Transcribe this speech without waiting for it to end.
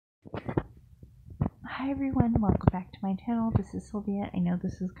Hi everyone, welcome back to my channel. This is Sylvia. I know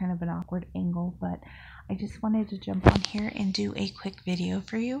this is kind of an awkward angle, but I just wanted to jump on here and do a quick video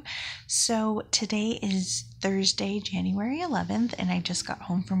for you. So today is Thursday, January 11th, and I just got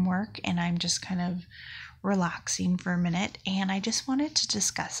home from work and I'm just kind of relaxing for a minute, and I just wanted to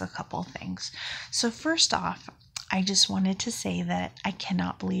discuss a couple things. So first off, I just wanted to say that I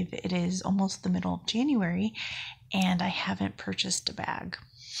cannot believe it is almost the middle of January and I haven't purchased a bag.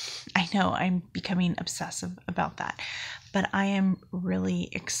 I know I'm becoming obsessive about that, but I am really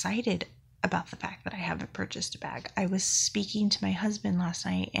excited about the fact that I haven't purchased a bag. I was speaking to my husband last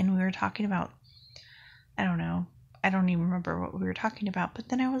night and we were talking about, I don't even remember what we were talking about, but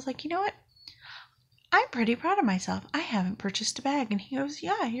then I was like, you know what? I'm pretty proud of myself. I haven't purchased a bag. And he goes,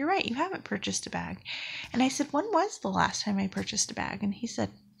 yeah, you're right. You haven't purchased a bag. And I said, when was the last time I purchased a bag? And he said,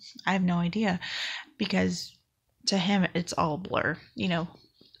 I have no idea, because to him, it's all blur.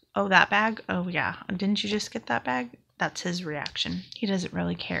 Oh, that bag? Oh, yeah. Didn't you just get that bag? That's his reaction. He doesn't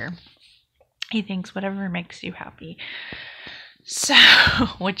really care. He thinks whatever makes you happy. So,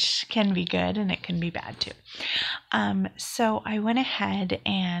 which can be good and it can be bad too. So I went ahead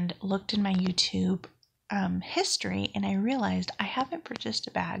and looked in my YouTube history, and I realized I haven't purchased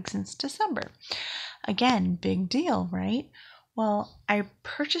a bag since December. Again, big deal, right? Well, I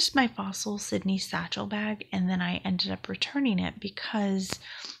purchased my Fossil Sydney satchel bag and then I ended up returning it because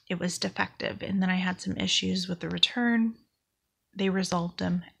it was defective, and then I had some issues with the return. They resolved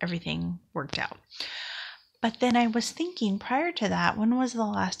them. Everything worked out. But then I was thinking, prior to that, what was the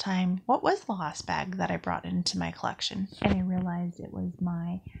last bag that I brought into my collection? And I realized it was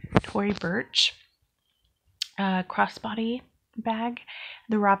my Tory Burch crossbody bag,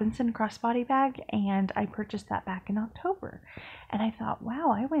 the Robinson crossbody bag, and I purchased that back in October. And I thought,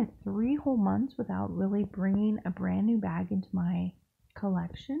 wow, I went 3 whole months without really bringing a brand new bag into my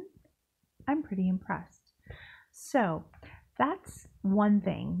collection. I'm pretty impressed. So that's one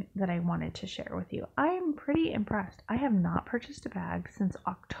thing that I wanted to share with you. I am pretty impressed. I have not purchased a bag since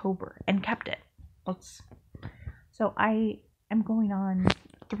October and kept it. So I am going on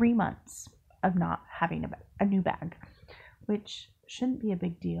 3 months of not having a new bag, which shouldn't be a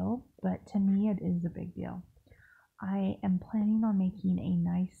big deal, but to me it is a big deal. I am planning on making a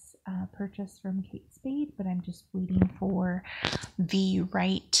nice purchase from Kate Spade, but I'm just waiting for the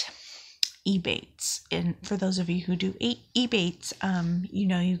right Ebates. And for those of you who do Ebates,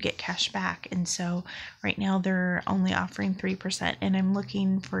 you get cash back. And so right now they're only offering 3%, and I'm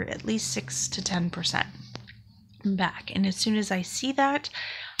looking for at least 6 to 10% back. And as soon as I see that,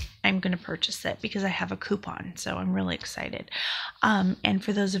 I'm going to purchase it because I have a coupon. So I'm really excited. And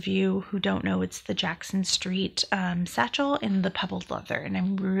for those of you who don't know, it's the Jackson Street satchel in the pebbled leather, and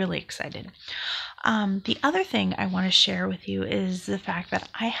I'm really excited. The other thing I want to share with you is the fact that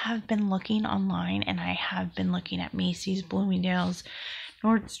I have been looking online, and I have been looking at Macy's, Bloomingdale's,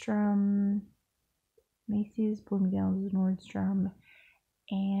 Nordstrom,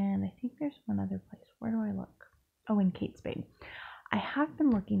 and I think there's one other place. Where do I look? Oh, in Kate Spade. I have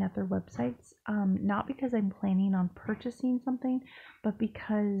been looking at their websites, not because I'm planning on purchasing something, but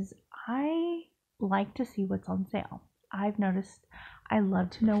because I like to see what's on sale. I've noticed I love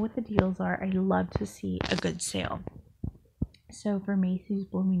to know what the deals are. I love to see a good sale. So for Macy's,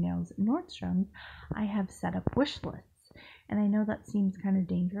 Bloomingdale's, and Nordstrom's, I have set up wish lists. And I know that seems kind of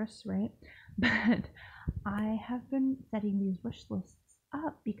dangerous, right? But I have been setting these wish lists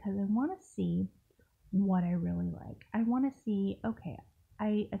up because I want to see what I really like. I want to see, okay,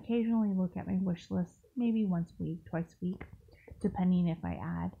 I occasionally look at my wish list maybe once a week, twice a week, depending if I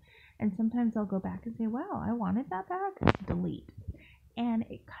add. And sometimes I'll go back and say, wow, I wanted that bag, delete. And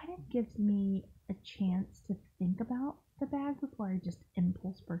it kind of gives me a chance to think about the bag before I just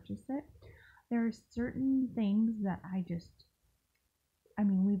impulse purchase it. There are certain things that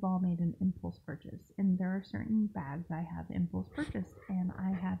we've all made an impulse purchase, and there are certain bags I have impulse purchased, and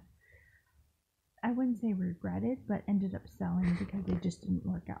I wouldn't say regretted, but ended up selling because they just didn't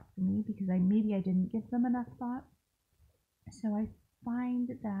work out for me, because maybe I didn't give them enough thought. So I find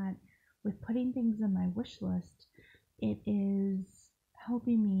that with putting things on my wish list, it is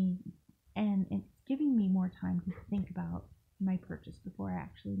helping me, and it's giving me more time to think about my purchase before I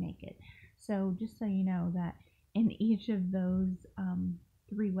actually make it. So just so you know that in each of those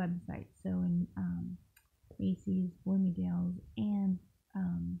 3 websites, so in Macy's, Bloomingdale's, and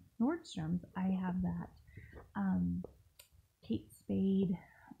Nordstrom's, I have that Kate Spade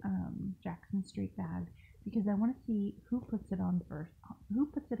Jackson Street bag, because I want to see who puts it on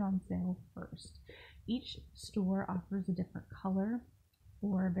sale first. Each store offers a different color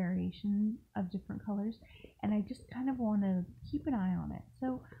or a variation of different colors, and I just kind of want to keep an eye on it.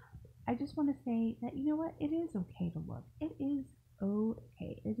 So I just want to say that, you know what, it is okay to look. It is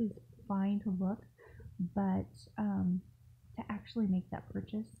okay. It is fine to look, but to actually make that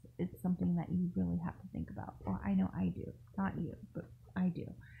purchase, it's something that you really have to think about. Well, I know I do. Not you, but I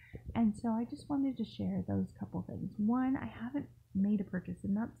do. And so I just wanted to share those couple things. One, I haven't made a purchase,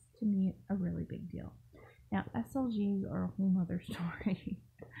 and that's to me a really big deal. Now, SLGs are a whole nother story.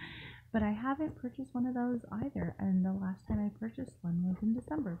 But I haven't purchased one of those either, and the last time I purchased one was in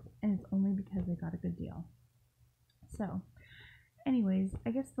December, and it's only because I got a good deal. So, anyways,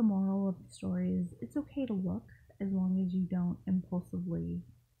 I guess the moral of the story is it's okay to look as long as you don't impulsively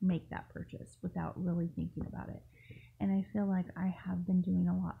make that purchase without really thinking about it. And I feel like I have been doing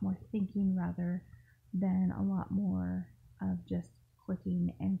a lot more thinking rather than a lot more of just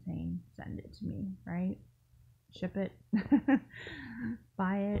clicking and saying, send it to me, right? Ship it,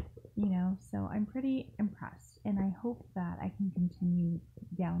 buy it, you know. So I'm pretty impressed, and I hope that I can continue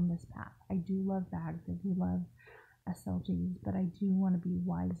down this path. I do love bags, I do love SLGs, but I do want to be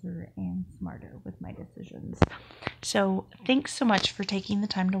wiser and smarter with my decisions. So thanks so much for taking the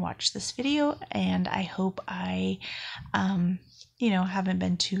time to watch this video, and I hope I haven't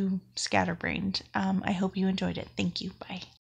been too scatterbrained. I hope you enjoyed it. Thank you. Bye.